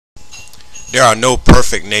There are no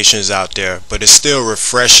perfect nations out there, but it's still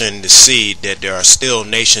refreshing to see that there are still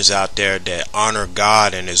nations out there that honor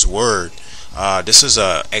God and His Word. This is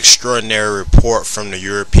an extraordinary report from the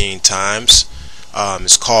European Times.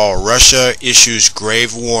 It's called "Russia Issues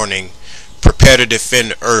Grave Warning. Prepare to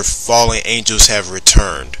Defend the Earth. Fallen Angels Have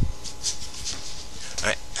Returned."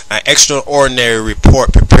 An extraordinary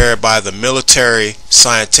report prepared by the Military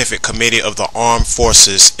Scientific Committee of the Armed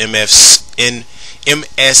Forces MSC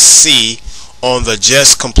on the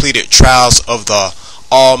just completed trials of the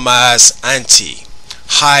Almaz Anti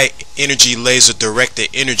high energy laser directed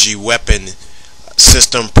energy weapon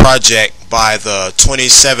system project by the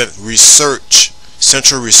 27th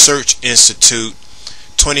Central Research Institute.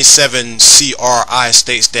 27 CRI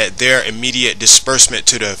states that their immediate disbursement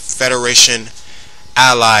to the Federation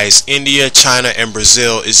allies India, China, and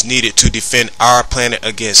Brazil is needed to defend our planet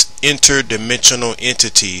against interdimensional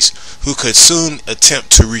entities who could soon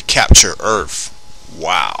attempt to recapture Earth.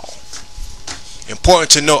 Wow.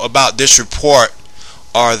 Important to note about this report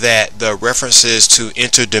are that the references to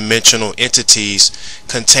interdimensional entities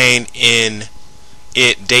contained in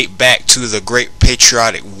it date back to the Great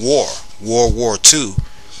Patriotic War, World War II,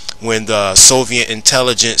 when the Soviet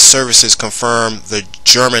intelligence services confirmed the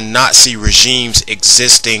German Nazi regime's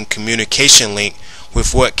existing communication link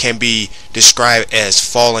with what can be described as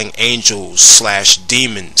fallen angels /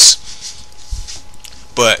 demons,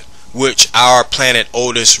 but which our planet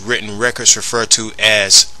oldest written records refer to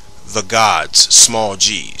as the gods, small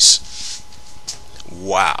g's.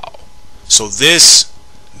 Wow. So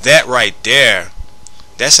that right there,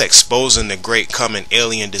 that's exposing the great coming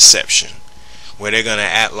alien deception, where they're gonna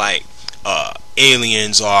act like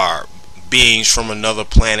aliens are beings from another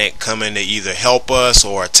planet coming to either help us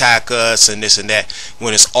or attack us and this and that,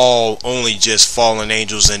 when it's all only just fallen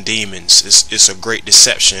angels and demons. It's a great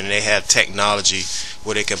deception, and they have technology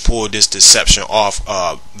where they can pull this deception off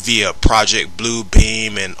via Project Blue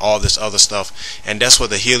Beam and all this other stuff. And that's what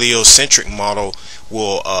the heliocentric model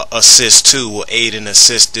will assist to, will aid and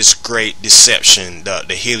assist this great deception,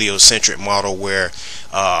 the heliocentric model, where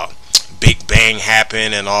Big Bang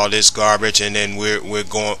happened and all this garbage, and then we're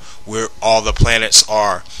all the planets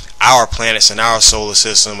are, our planets in our solar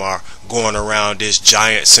system are going around this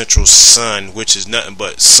giant central sun, which is nothing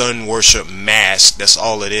but sun worship mass. That's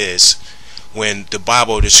all it is. When the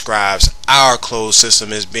Bible describes our closed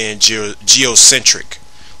system as being geocentric,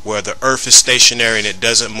 where the earth is stationary and it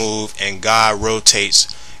doesn't move, and God rotates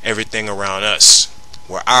everything around us,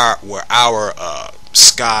 where our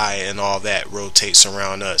sky and all that rotates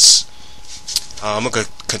around us. I'm gonna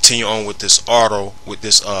continue on with this article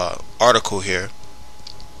here.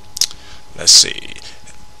 Let's see.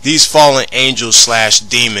 These fallen angels /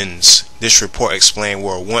 demons, this report explained,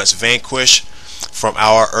 were once vanquished from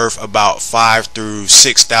our earth about 5,000 through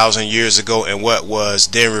 6,000 years ago in what was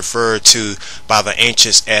then referred to by the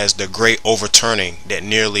ancients as the Great Overturning, that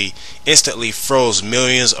nearly instantly froze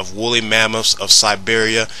millions of woolly mammoths of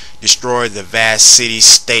Siberia, destroyed the vast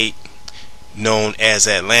city-state known as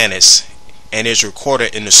Atlantis, and is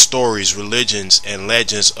recorded in the stories, religions, and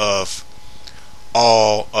legends of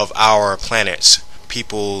all of our planet's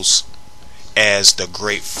peoples as the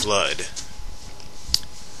Great Flood.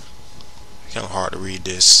 Kind of hard to read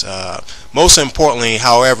this. Most importantly,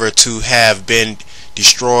 however, to have been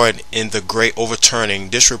destroyed in the Great Overturning,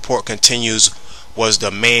 this report continues, was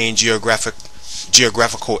the main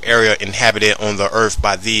geographical area inhabited on the earth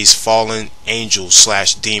by these fallen angels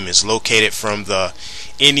 / demons, located from the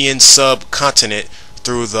Indian subcontinent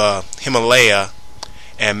through the Himalaya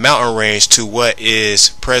and mountain range to what is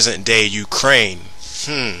present day Ukraine.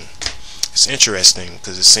 It's interesting,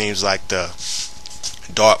 because it seems like the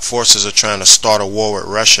dark forces are trying to start a war with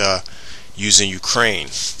Russia using Ukraine.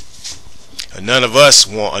 And none of us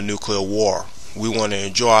want a nuclear war. We want to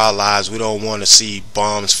enjoy our lives. We don't want to see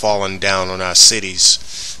bombs falling down on our cities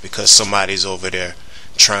because somebody's over there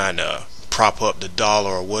trying to prop up the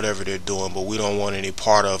dollar or whatever they're doing, but we don't want any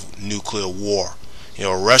part of nuclear war. You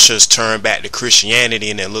know, Russia's turned back to Christianity,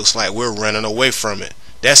 and it looks like we're running away from it.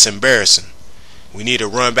 That's embarrassing. We need to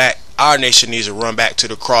run back. Our nation needs to run back to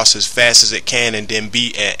the cross as fast as it can, and then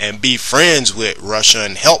be friends with Russia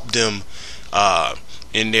and help them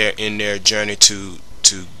in their journey to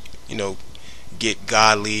get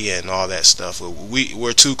godly and all that stuff.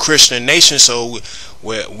 We're two Christian nations, so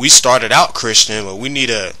we started out Christian, but we need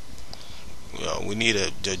to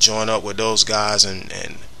join up with those guys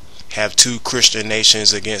and have two Christian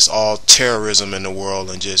nations against all terrorism in the world,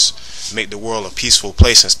 and just make the world a peaceful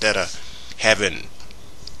place, instead of having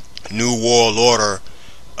New World Order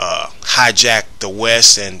hijack the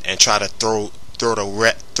West and try to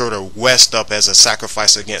throw the West up as a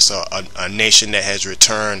sacrifice against a nation that has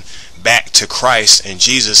returned back to Christ and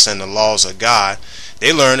Jesus and the laws of God.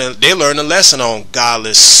 They learn a lesson on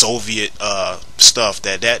godless Soviet stuff.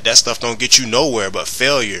 That stuff don't get you nowhere but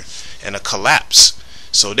failure and a collapse.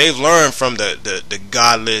 So they've learned from the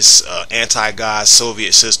godless, anti-God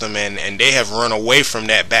Soviet system, and they have run away from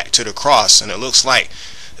that back to the cross. And it looks like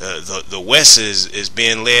the West is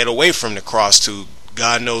being led away from the cross to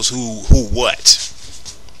God knows who what.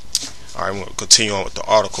 All right, we'll continue on with the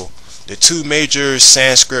article. The two major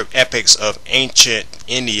Sanskrit epics of ancient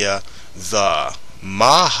India, the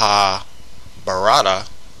Mahabharata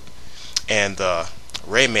and the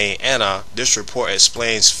Ramayana. This report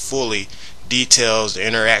explains fully details the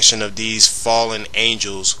interaction of these fallen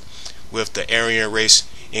angels with the Aryan race,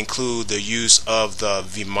 include the use of the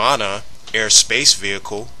Vimana air space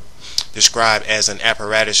vehicle, described as an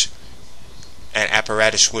apparatus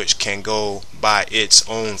which can go by its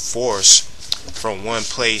own force from one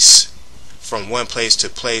place to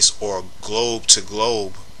place or globe to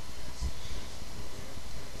globe.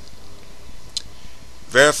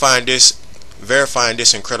 Verifying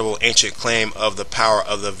this incredible ancient claim of the power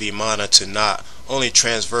of the Vimana to not only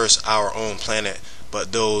traverse our own planet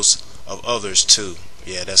but those of others too.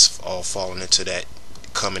 Yeah, that's all falling into that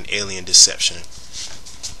coming alien deception.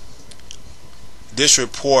 This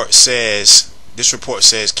report says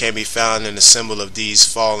can be found in the symbol of these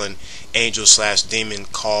fallen angels / demon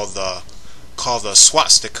called the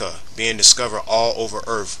swastika, being discovered all over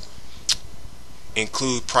Earth.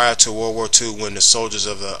 Include prior to World War II, when the soldiers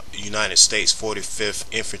of the United States 45th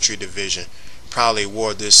Infantry Division proudly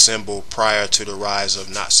wore this symbol prior to the rise of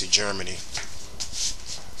Nazi Germany.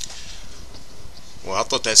 Well, I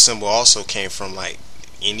thought that symbol also came from like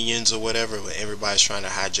Indians or whatever, but everybody's trying to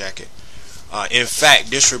hijack it. In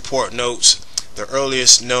fact, this report notes the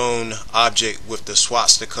earliest known object with the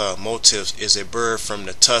swastika motifs is a bird from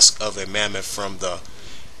the tusk of a mammoth from the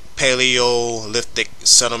Paleolithic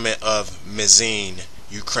settlement of Mezin,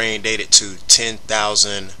 Ukraine, dated to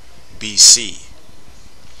 10,000 BC.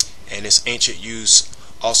 And its ancient use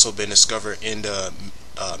also been discovered in the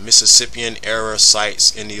Mississippian era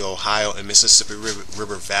sites in the Ohio and Mississippi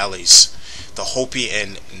River valleys. The Hopi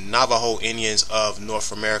and Navajo Indians of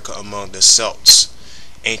North America among the Celts,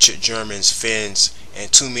 ancient Germans, Finns,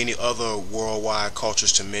 and too many other worldwide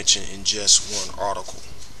cultures to mention in just one article.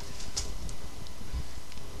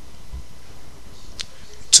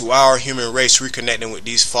 To our human race, reconnecting with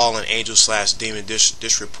these fallen angels / demons,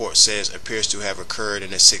 this report says appears to have occurred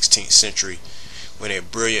in the 16th century, when a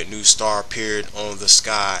brilliant new star appeared on the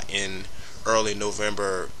sky in early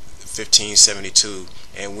November 1572,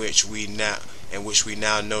 and which we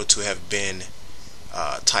now know to have been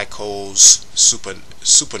Tycho's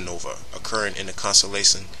supernova, occurring in the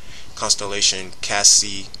constellation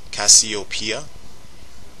Cassiopeia,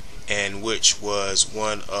 and which was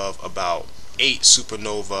one of about 8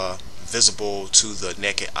 supernova visible to the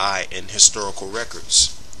naked eye in historical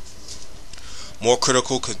records. More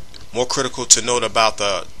critical to note about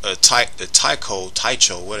the Tycho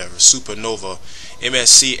supernova,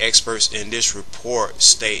 MSC experts in this report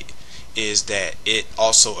state, is that it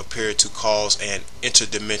also appeared to cause an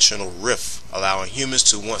interdimensional rift, allowing humans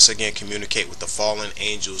to once again communicate with the fallen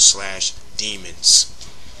angels / demons.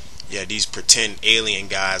 Yeah, these pretend alien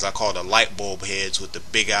guys, I call the light bulb heads with the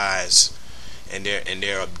big eyes, and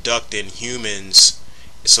they're abducting humans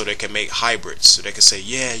so they can make hybrids, so they can say,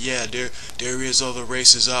 yeah, there is other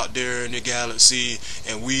races out there in the galaxy,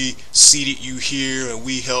 and we seeded you here, and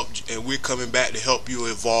we're coming back to help you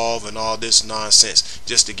evolve, and all this nonsense,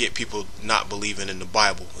 just to get people not believing in the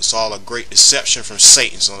Bible. It's all a great deception from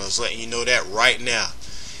Satan. So I was letting you know that right now.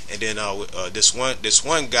 And then this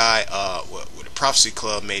one guy with the Prophecy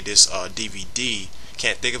Club made this DVD.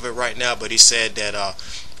 Can't think of it right now, but he said that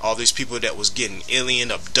all these people that was getting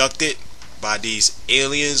alien abducted by these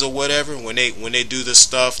aliens or whatever, when they do the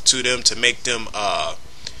stuff to them to make them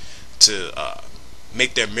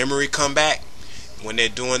make their memory come back, when they're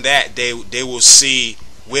doing that, they will see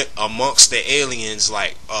with amongst the aliens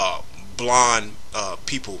like blonde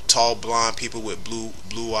people, tall blonde people with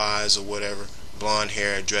blue eyes or whatever, blonde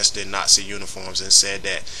hair, dressed in Nazi uniforms, and said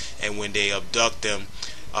that, and when they abduct them,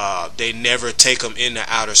 they never take them into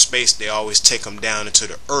outer space. They always take them down into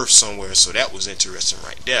the earth somewhere. So that was interesting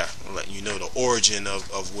right there. I'm letting you know the origin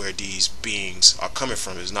of where these beings are coming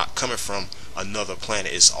from. It's not coming from another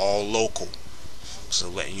planet. It's all local. So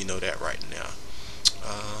letting you know that right now.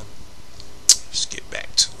 Let's get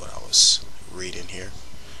back to what I was reading here.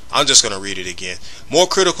 I'm just going to read it again. More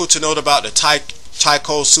critical to note about the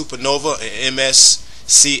Tycho supernova, an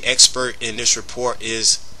MSC expert in this report,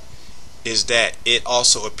 is is that it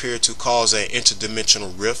also appeared to cause an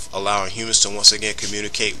interdimensional rift, allowing humans to once again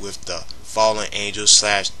communicate with the fallen angels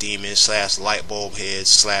slash demons slash light bulb heads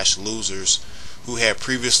slash losers who had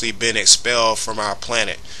previously been expelled from our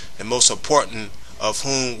planet, the most important of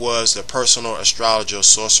whom was the personal astrologer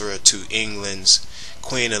sorcerer to England's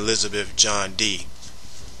Queen Elizabeth, John Dee.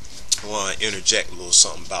 I want to interject a little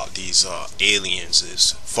something about these aliens,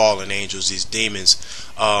 these fallen angels, these demons.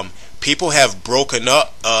 People have broken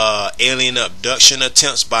up alien abduction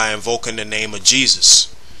attempts by invoking the name of Jesus.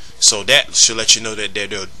 So that should let you know that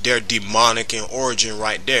they're demonic in origin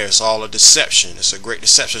right there. It's all a deception. It's a great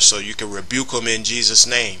deception. So you can rebuke them in Jesus'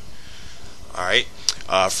 name. Alright.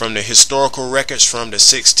 From the historical records from the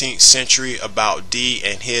 16th century about Dee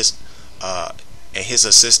and his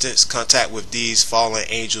assistants' contact with these fallen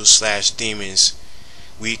angels slash demons,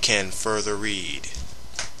 we can further read.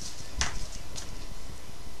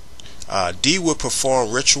 Dee would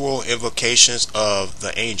perform ritual invocations of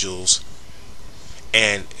the angels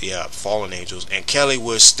and fallen angels, and Kelly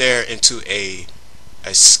would stare into a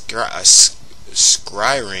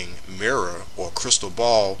scrying mirror or crystal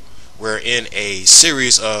ball wherein a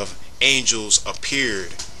series of angels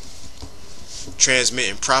appeared,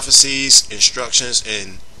 transmitting prophecies, instructions,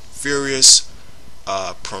 and furious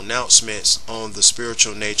pronouncements on the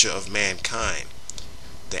spiritual nature of mankind.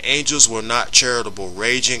 The angels were not charitable,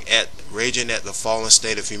 raging at the fallen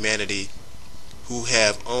state of humanity, who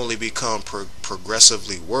have only become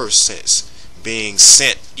progressively worse since being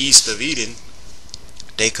sent east of Eden.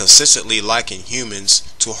 They consistently liken humans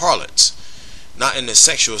to harlots, not in the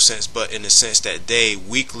sexual sense, but in the sense that they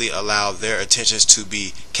weakly allow their attentions to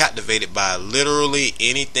be captivated by literally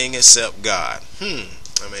anything except God. I mean,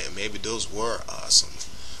 maybe those were some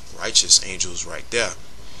righteous angels right there.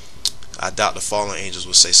 I doubt the fallen angels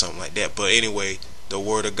would say something like that. But anyway, the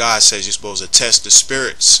word of God says you're supposed to test the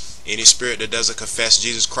spirits. Any spirit that doesn't confess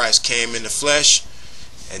Jesus Christ came in the flesh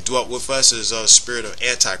and dwelt with us is a spirit of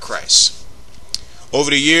Antichrist.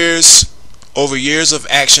 Over years of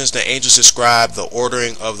actions, the angels described the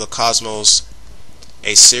ordering of the cosmos,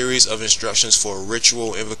 a series of instructions for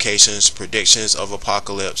ritual invocations, predictions of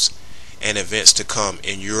apocalypse and events to come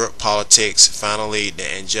in Europe, politics. Finally, the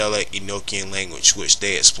angelic Enochian language, which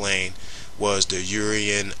they explained was the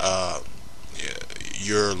Urian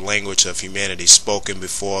language of humanity, spoken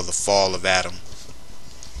before the fall of Adam.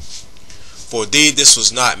 For Dee, this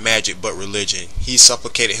was not magic but religion. He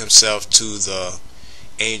supplicated himself to the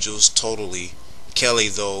angels totally. Kelly,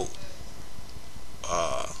 though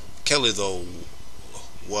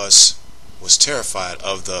was terrified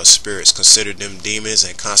of the spirits, considered them demons,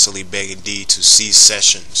 and constantly begging Dee to cease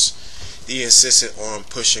sessions. Dee insisted on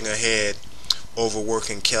pushing ahead,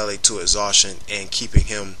 overworking Kelly to exhaustion and keeping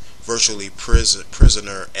him virtually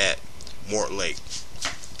prisoner at Mortlake.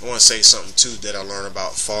 I want to say something too that I learned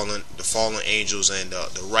about the fallen angels and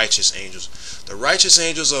the righteous angels. The righteous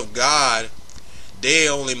angels of God, they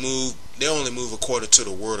only move according to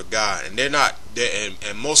the word of God, and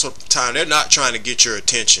and most of the time they're not trying to get your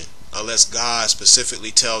attention unless God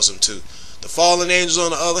specifically tells them to. The fallen angels,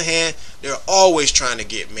 on the other hand, they're always trying to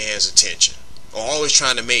get man's attention, or always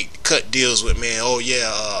trying to cut deals with man. Oh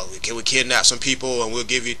yeah, can we kidnap some people and we'll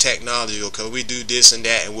give you technology, or can we do this and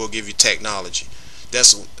that and we'll give you technology?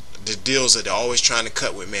 That's the deals that they're always trying to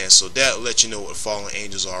cut with man. So that'll let you know what fallen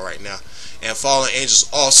angels are right now. And fallen angels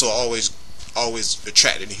also always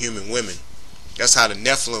attracted to human women. That's how the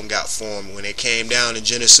Nephilim got formed when they came down in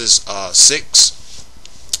Genesis 6.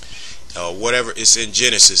 Whatever it's in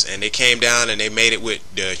Genesis, and they came down and they made it with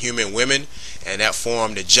the human women, and that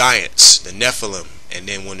formed the giants, the Nephilim. And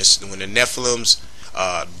then when the Nephilims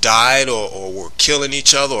died or were killing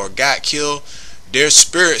each other or got killed, their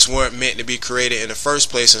spirits weren't meant to be created in the first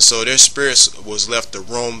place, and so their spirits was left to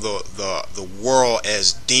roam the world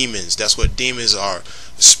as demons. That's what demons are,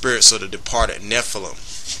 the spirits of the departed Nephilim.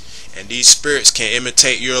 And these spirits can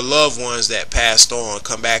imitate your loved ones that passed on,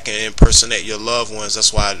 come back and impersonate your loved ones.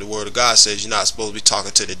 That's why the word of God says you're not supposed to be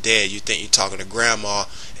talking to the dead. You think you're talking to grandma,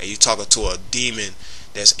 and you're talking to a demon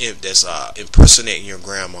that's impersonating your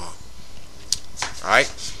grandma. Alright?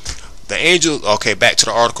 The angels, okay, back to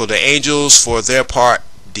the article. The angels, for their part,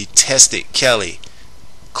 detested Kelly,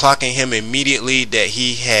 clocking him immediately that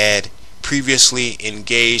he had previously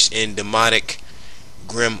engaged in demonic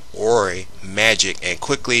grimoire magic, and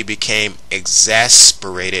quickly became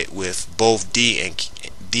exasperated with both Dee and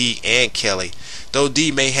Kelly. Though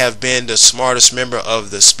Dee may have been the smartest member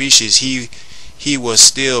of the species, he was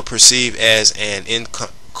still perceived as an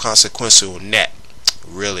inconsequential gnat.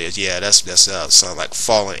 Really, yeah, that's sound like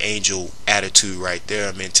fallen angel attitude right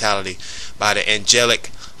there, mentality by the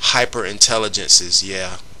angelic hyper intelligences.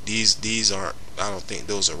 Yeah, These aren't. I don't think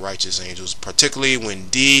those are righteous angels. Particularly when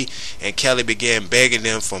D and Kelly began begging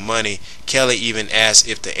them for money. Kelly even asked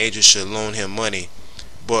if the angel should loan him money.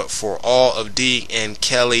 But for all of D and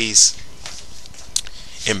Kelly's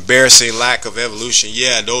embarrassing lack of evolution,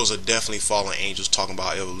 yeah, those are definitely fallen angels talking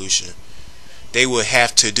about evolution. They would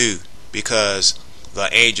have to do, because the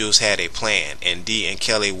angels had a plan and D and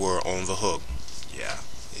Kelly were on the hook. Yeah,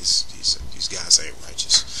 these guys ain't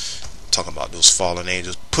righteous. Talking about those fallen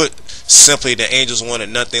angels. Put simply, the angels wanted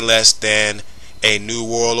nothing less than a new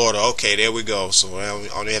world order. Okay, there we go. So I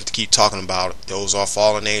don't have to keep talking about it. Those are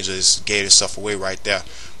fallen angels. Gave itself away right there.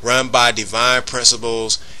 Run by divine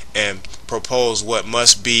principles and propose what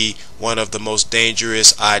must be one of the most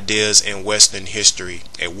dangerous ideas in Western history,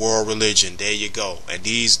 a world religion. There you go. And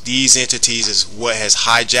these entities is what has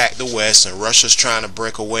hijacked the West, and Russia's trying to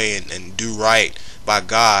break away and do right by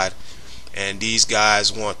God. And these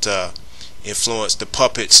guys want to influence the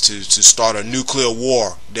puppets to start a nuclear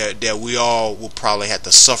war that we all will probably have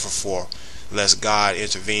to suffer for unless God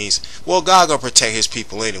intervenes. Well, God gonna protect his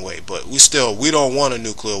people anyway, but we don't want a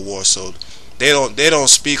nuclear war, so they don't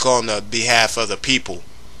speak on the behalf of the people.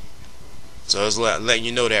 So it's letting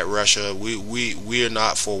you know that Russia, we are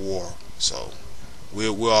not for war. So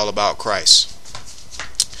we're all about Christ.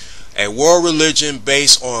 A world religion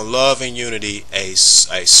based on love and unity, a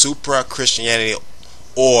supra Christianity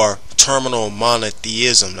or terminal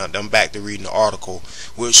monotheism. Now I'm back to reading the article,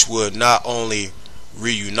 which would not only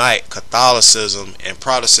reunite Catholicism and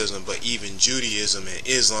Protestantism, but even Judaism and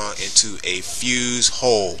Islam into a fused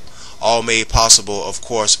whole, all made possible, of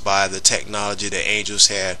course, by the technology that angels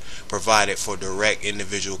had provided for direct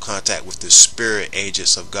individual contact with the spirit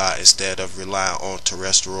agents of God instead of relying on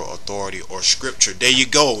terrestrial authority or scripture. There you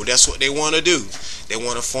go. That's what they want to do. They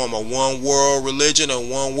want to form a one world religion, a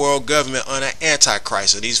one world government under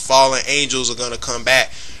Antichrist. And these fallen angels are going to come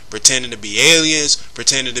back pretending to be aliens,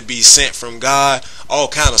 pretending to be sent from God, all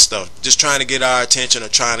kind of stuff, just trying to get our attention or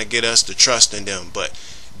trying to get us to trust in them. But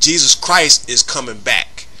Jesus Christ is coming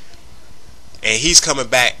back, and he's coming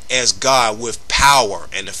back as God with power.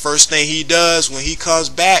 And the first thing he does when he comes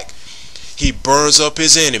back, he burns up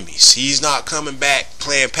his enemies. He's not coming back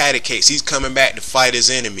playing patty cakes. He's coming back to fight his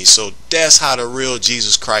enemies. So that's how the real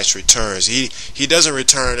Jesus Christ returns. He doesn't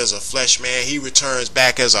return as a flesh man. He returns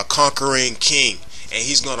back as a conquering king. And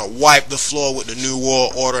he's going to wipe the floor with the New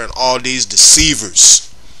World Order and all these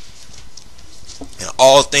deceivers. And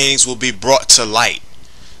all things will be brought to light.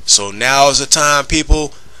 So now is the time,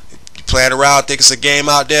 people. You playing around, think it's a game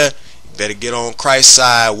out there. You better get on Christ's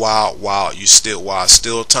side while it's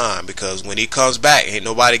still time. Because when he comes back, ain't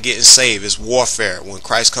nobody getting saved. It's warfare. When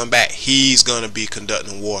Christ come back, he's going to be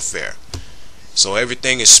conducting warfare. So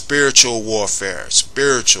everything is spiritual warfare.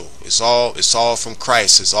 Spiritual. It's all from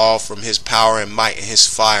Christ. It's all from his power and might and his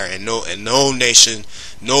fire. And no nation,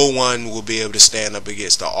 no one will be able to stand up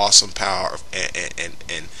against the awesome power and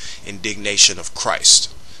indignation of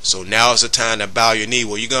Christ. So now is the time to bow your knee.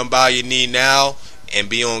 Well, you're gonna bow your knee now and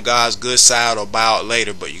be on God's good side, or bow it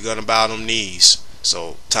later, but you're gonna bow them knees.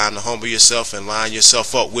 So time to humble yourself and line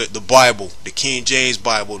yourself up with the Bible, the King James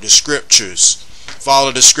Bible, the scriptures.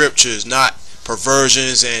 Follow the scriptures, not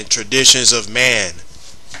perversions and traditions of man.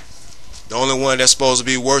 The only one that's supposed to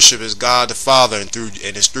be worshipped is God the Father, and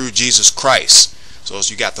it's through Jesus Christ. So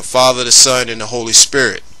you got the Father, the Son, and the Holy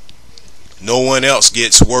Spirit. No one else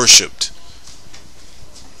gets worshipped,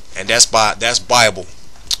 and that's Bible.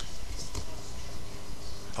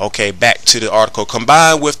 Okay, back to the article.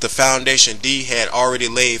 Combined with the foundation D had already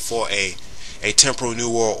laid for a temporal new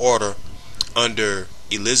world order under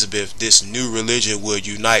Elizabeth, this new religion would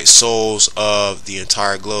unite souls of the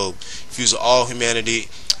entire globe, fuse all humanity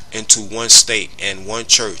into one state and one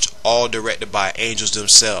church, all directed by angels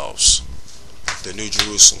themselves, the New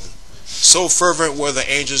Jerusalem. So fervent were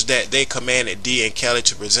the angels that they commanded D and Kelly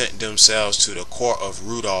to present themselves to the court of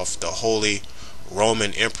Rudolph, the Holy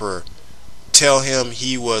Roman Emperor, tell him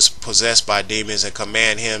he was possessed by demons, and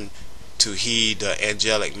command him to heed the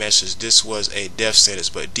angelic message. This was a death sentence,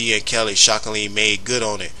 but D and Kelly shockingly made good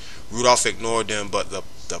on it. Rudolph ignored them, but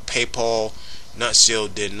the papal nuncio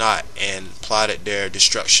did not, and plotted their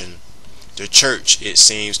destruction. The church, it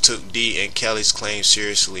seems, took D and Kelly's claim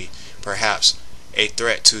seriously, perhaps a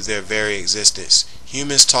threat to their very existence.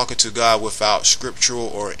 Humans talking to God without scriptural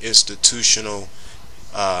or institutional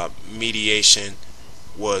mediation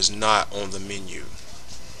was not on the menu.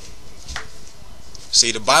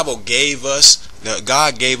 See, the Bible gave us,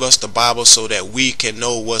 God gave us the Bible so that we can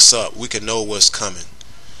know what's up. We can know what's coming.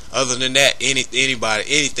 Other than that,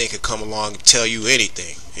 anything could come along and tell you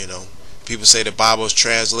anything. You know, People say the Bible is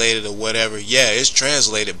translated or whatever. Yeah, it's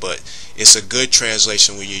translated, but it's a good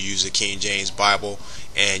translation when you use the King James Bible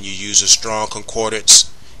and you use a strong concordance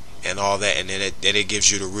and all that, and then it gives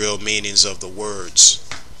you the real meanings of the words.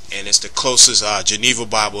 And it's the closest. Geneva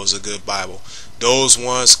Bible is a good Bible. Those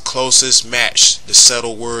ones closest match the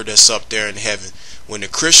settled word that's up there in heaven. When the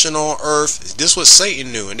Christian on earth, this was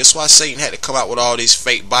Satan knew, and this is why Satan had to come out with all these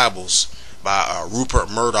fake Bibles by Rupert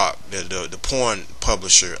Murdoch, the porn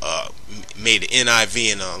publisher, made the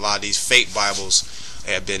NIV, and a lot of these fake Bibles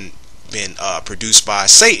have been produced by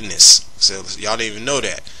Satanists. So y'all didn't even know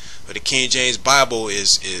that. But the King James Bible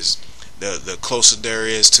is the closest there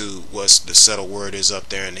is to what the settled word is up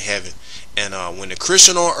there in heaven. And when the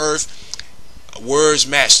Christian on earth, words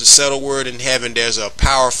match the settled word in heaven, there's a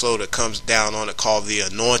power flow that comes down on it called the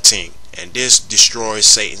anointing, and this destroys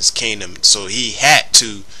Satan's kingdom. So he had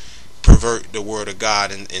to pervert the word of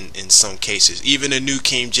God in some cases. Even the New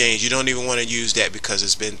King James, you don't even want to use that because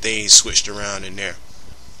there's been things switched around in there.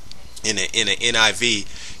 In the NIV,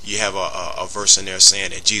 you have a verse in there saying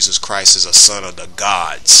that Jesus Christ is a son of the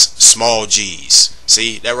gods, small g's.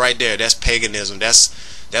 See that right there? That's paganism. That's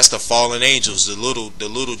the fallen angels, the little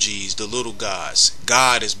g's, the little gods.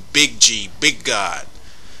 God is big G, big God,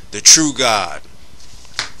 the true God.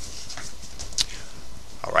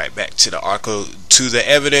 Alright, back to the article. To the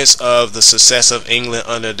evidence of the success of England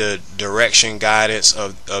under the direction guidance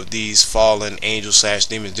of these fallen angels /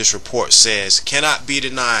 demons, this report says, cannot be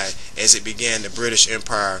denied as it began the British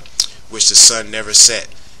Empire, which the sun never set.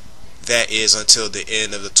 That is until the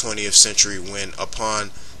end of the 20th century, when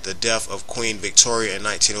upon the death of Queen Victoria in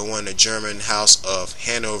 1901, the German House of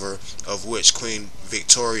Hanover, of which Queen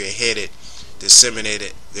Victoria headed,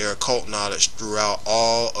 disseminated their occult knowledge throughout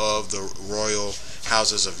all of the royal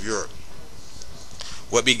houses of Europe.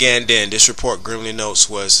 What began then, this report grimly notes,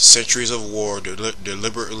 was centuries of war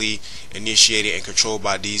deliberately initiated and controlled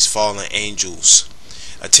by these fallen angels,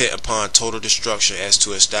 intent upon total destruction as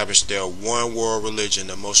to establish their one world religion,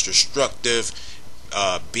 the most destructive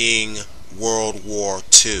being World War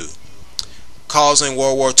II. Causing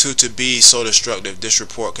World War II to be so destructive, this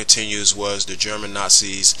report continues, was the German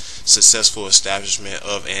Nazis' successful establishment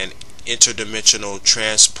of an interdimensional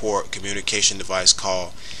transport communication device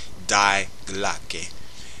called Die Glocke,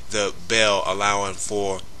 the bell, allowing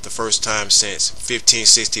for the first time since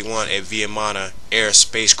 1561 a Vietnam Air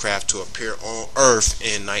spacecraft to appear on Earth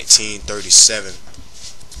in 1937.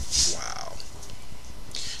 Wow.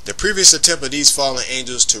 The previous attempt of these fallen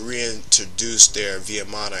angels to reintroduce their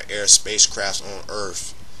Vietnam Air spacecraft on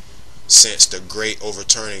Earth since the Great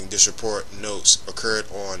Overturning, this report notes, occurred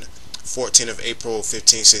on 14th of April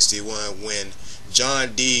 1561 when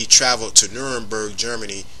John Dee traveled to Nuremberg,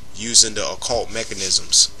 Germany, using the occult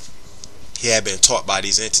mechanisms he had been taught by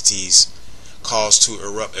these entities, caused to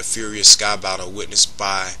erupt a furious sky battle witnessed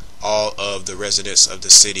by all of the residents of the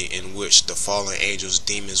city, in which the fallen angels'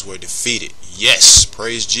 demons were defeated. Yes,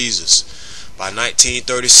 praise Jesus. By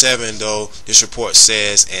 1937, though, this report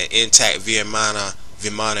says an intact Vietnam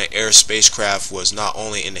Air spacecraft was not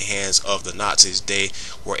only in the hands of the Nazis, they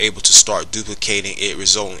were able to start duplicating it,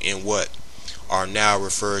 resulting in what are now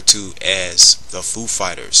referred to as the Foo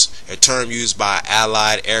Fighters, a term used by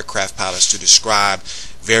Allied aircraft pilots to describe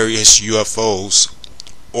various UFOs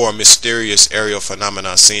or mysterious aerial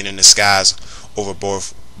phenomena seen in the skies over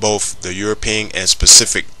both the European and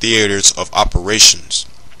Pacific theaters of operations.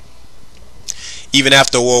 Even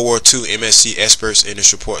after World War II, MSC experts in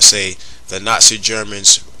this report say the Nazi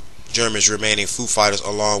Germans remaining Foo Fighters,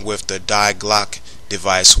 along with the Die Glocke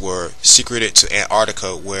device, were secreted to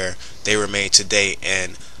Antarctica, where they remain today,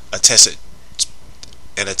 and attested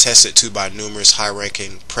to by numerous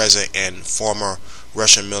high-ranking present and former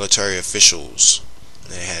Russian military officials.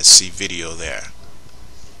 And it has see video there.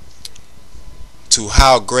 To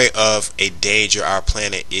how great of a danger our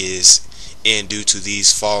planet is in due to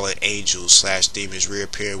these fallen angels / demons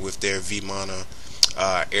reappearing with their Vietnam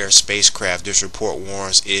Air spacecraft, this report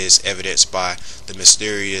warns, is evidenced by the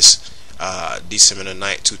mysterious December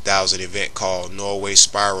 9, 2000 event called Norway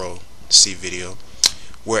Spiral, see video,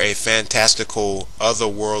 where a fantastical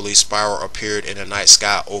otherworldly spiral appeared in the night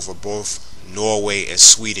sky over both Norway and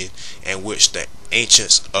Sweden, and which the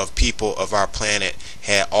ancients of people of our planet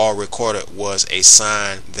had all recorded was a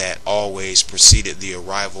sign that always preceded the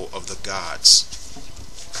arrival of the gods,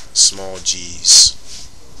 small g's.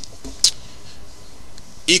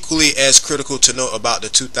 Equally as critical to note about the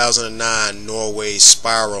 2009 Norway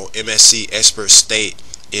spiral, MSC experts state,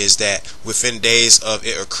 is that within days of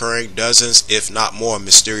it occurring, dozens, if not more,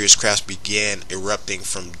 mysterious crafts began erupting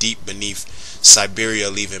from deep beneath Siberia,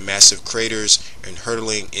 leaving massive craters and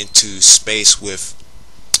hurtling into space with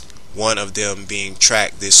one of them being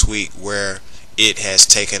tracked this week, where it has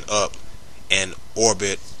taken up an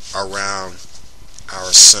orbit around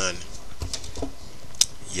our sun.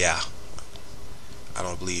 Yeah, I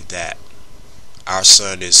don't believe that. Our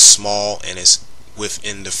sun is small and is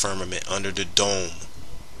within the firmament, under the dome.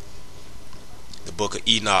 The book of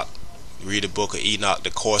Enoch, read the book of Enoch, the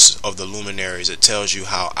course of the luminaries. It tells you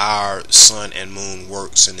how our sun and moon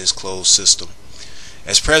works in this closed system.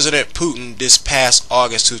 As President Putin this past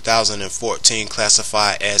August 2014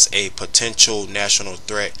 classified as a potential national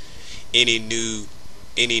threat, any news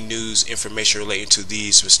information relating to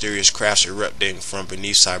these mysterious crafts erupting from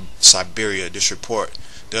beneath Siberia. This report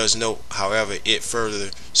does note, however, it further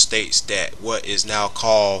states that what is now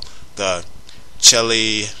called the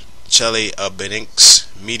Chelyabinsk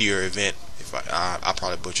meteor event, if I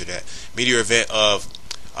probably butchered that, meteor event of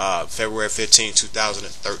February 15,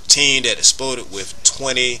 2013, that exploded with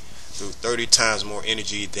 20 through 30 times more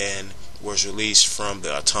energy than was released from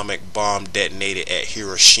the atomic bomb detonated at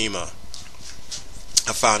Hiroshima.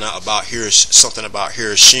 I found out about something about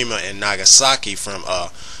Hiroshima and Nagasaki from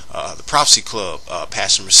the Prophecy Club,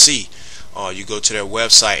 Pastor C. You go to their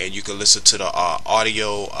website and you can listen to the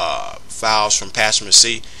audio files from Pastor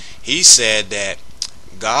C. He said that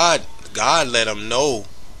God let him know,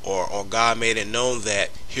 or God made it known, that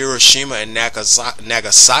Hiroshima and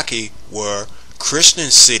Nagasaki were Christian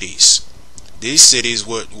cities. These cities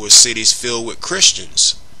were cities filled with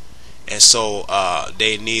Christians. And so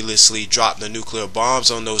they needlessly dropped the nuclear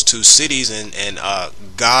bombs on those two cities, and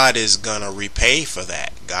God is going to repay for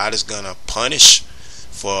that. God is going to punish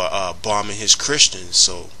for bombing his Christians.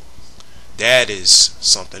 So that is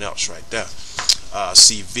something else right there.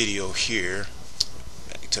 See video here.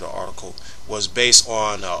 Back to the article. Was based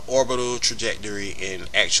on orbital trajectory and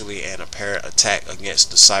actually an apparent attack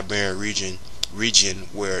against the Siberian region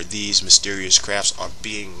where these mysterious crafts are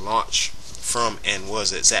being launched from, and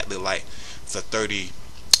was exactly like the 30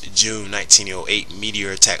 June 1908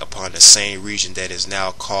 meteor attack upon the same region that is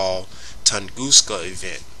now called Tunguska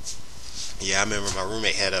event. Yeah, I remember my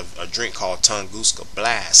roommate had a drink called Tunguska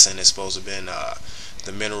Blast, and it's supposed to have been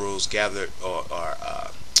the minerals gathered or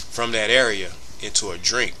from that area into a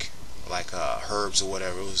drink, like herbs or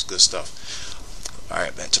whatever. It was good stuff.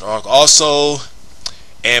 Alright, back to the article. Also,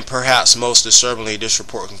 and perhaps most disturbingly, this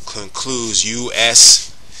report concludes U.S.-EU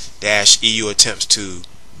attempts to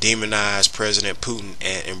demonize President Putin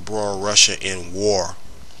and embroil Russia in war.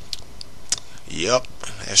 Yep,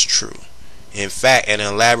 that's true. In fact, an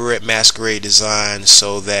elaborate masquerade designed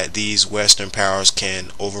so that these Western powers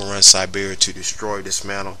can overrun Siberia to destroy,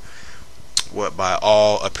 dismantle what by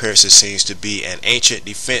all appearances seems to be an ancient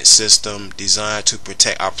defense system designed to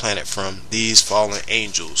protect our planet from these fallen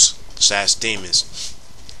angels / demons,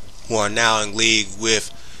 who are now in league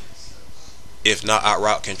with, if not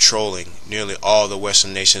outright controlling, nearly all the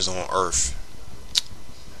Western nations on Earth.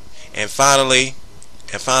 And finally,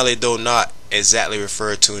 though not exactly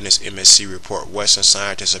referred to in this MSC report, Western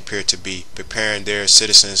scientists appear to be preparing their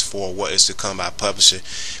citizens for what is to come by publishing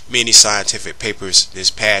many scientific papers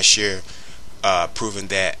this past year, proving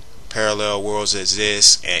that parallel worlds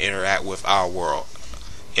exist and interact with our world.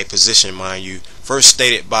 A position, mind you, first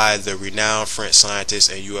stated by the renowned French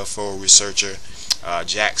scientist and UFO researcher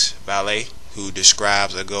Jacques Vallée, who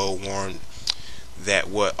describes ago warned that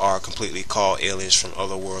what are completely called aliens from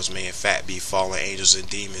other worlds may in fact be fallen angels and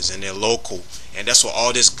demons, and they're local. And that's what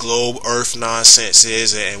all this globe earth nonsense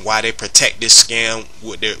is, and why they protect this scam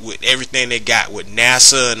with everything they got with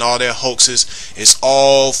NASA and all their hoaxes. It's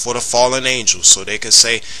all for the fallen angels, so they can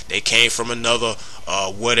say they came from another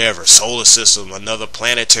whatever solar system, another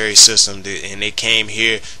planetary system, and they came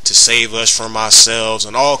here to save us from ourselves,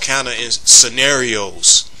 and all kind of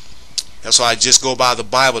scenarios. That's why I just go by the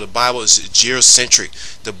Bible. The Bible is geocentric.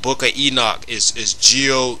 The book of Enoch is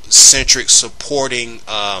geocentric, supporting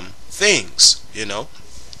things. You know,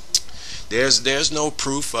 there's no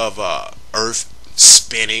proof of Earth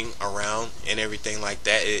spinning around and everything like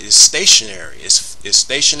that. It's stationary. It's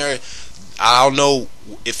stationary. I don't know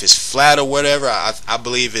if it's flat or whatever. I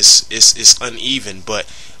believe it's uneven, but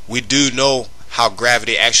we do know how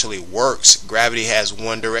gravity actually works. Gravity has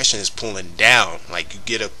one direction, it's pulling down. Like you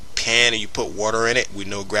get a pan and you put water in it, we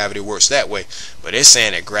know gravity works that way. But it's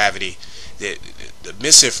saying that gravity, the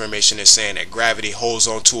misinformation is saying that gravity holds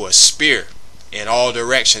on to a spear in all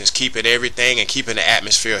directions, keeping everything and keeping the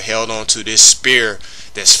atmosphere held on to this spear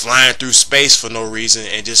that's flying through space for no reason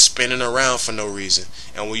and just spinning around for no reason.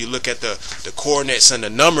 And when you look at the coordinates and the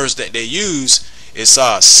numbers that they use, it's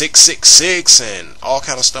 666 and all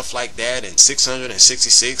kind of stuff like that, and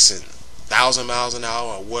 666 and 1,000 miles an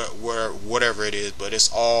hour, or whatever it is. But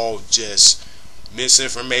it's all just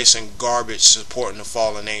misinformation, garbage supporting the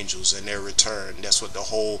fallen angels and their return. That's what the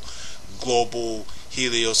whole global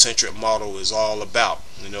heliocentric model is all about.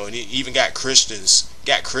 And it even got Christians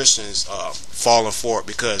falling for it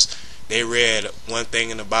because they read one thing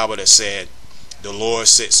in the Bible that said the Lord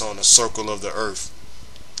sits on the circle of the earth.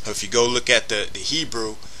 If you go look at the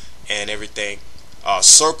Hebrew and everything,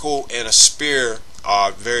 circle and a spear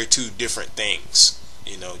are very two different things.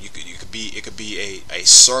 It could be a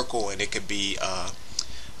circle, and it could be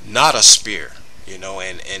not a spear.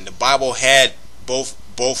 And the Bible had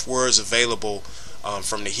both words available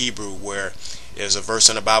from the Hebrew, where there's a verse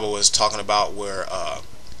in the Bible was talking about where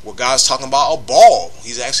God's talking about a ball.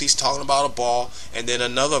 He's talking about a ball, and then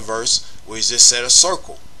another verse where he just said a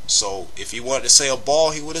circle. So if he wanted to say a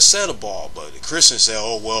ball, he would have said a ball. But the Christians say,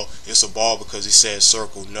 oh well, it's a ball because he said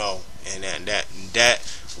circle. No, and that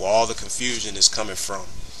where all the confusion is coming from.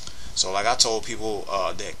 So like I told people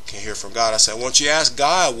that can hear from God, I said, won't you ask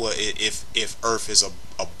God what if Earth is a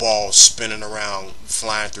ball spinning around,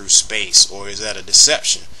 flying through space, or is that a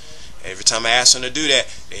deception? Every time I ask them to do that,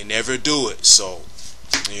 they never do it. So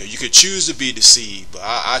you could choose to be deceived, but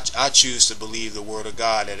I choose to believe the word of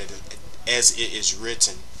God as it is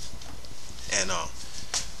written. And I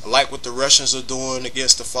like what the Russians are doing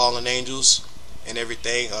against the fallen angels and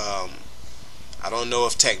everything. I don't know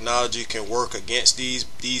if technology can work against these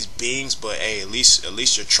beings, but hey, at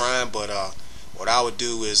least you're trying. But what I would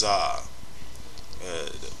do is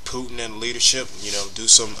Putin and leadership, do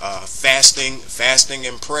some fasting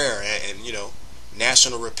and prayer, and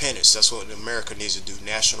national repentance. That's what America needs to do,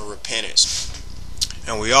 national repentance.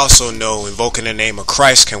 And we also know invoking the name of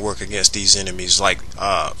Christ can work against these enemies, like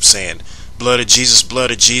saying blood of Jesus, blood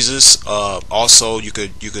of Jesus. Also, you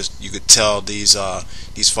could tell these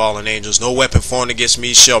fallen angels, no weapon formed against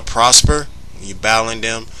me shall prosper. You battling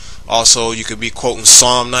them. Also, you could be quoting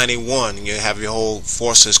Psalm 91, and you have your whole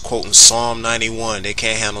forces quoting Psalm 91. They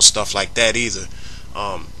can't handle stuff like that either.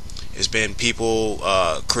 There's been people,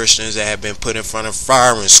 Christians, that have been put in front of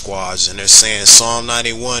firing squads, and they're saying Psalm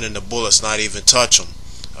 91, and the bullets not even touch them.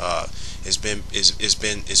 It's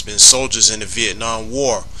been soldiers in the Vietnam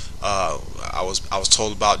War. I was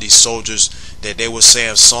told about these soldiers that they were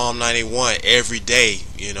saying Psalm 91 every day,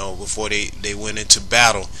 before they went into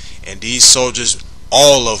battle. And these soldiers,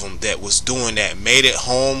 all of them that was doing that, made it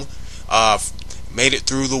home, made it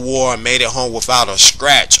through the war, and made it home without a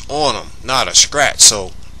scratch on them, not a scratch.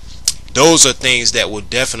 So those are things that will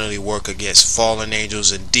definitely work against fallen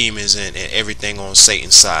angels and demons and everything on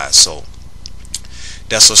Satan's side. So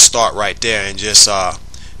that's a start right there. And just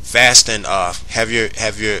fast and have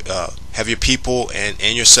your people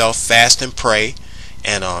and yourself fast and pray,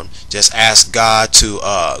 and just ask God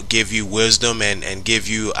to give you wisdom and give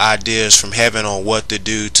you ideas from heaven on what to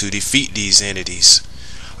do to defeat these entities.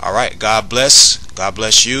 All right, God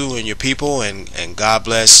bless you and your people, and God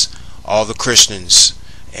bless all the Christians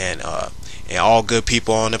and all good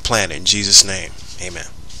people on the planet, in Jesus' name, amen.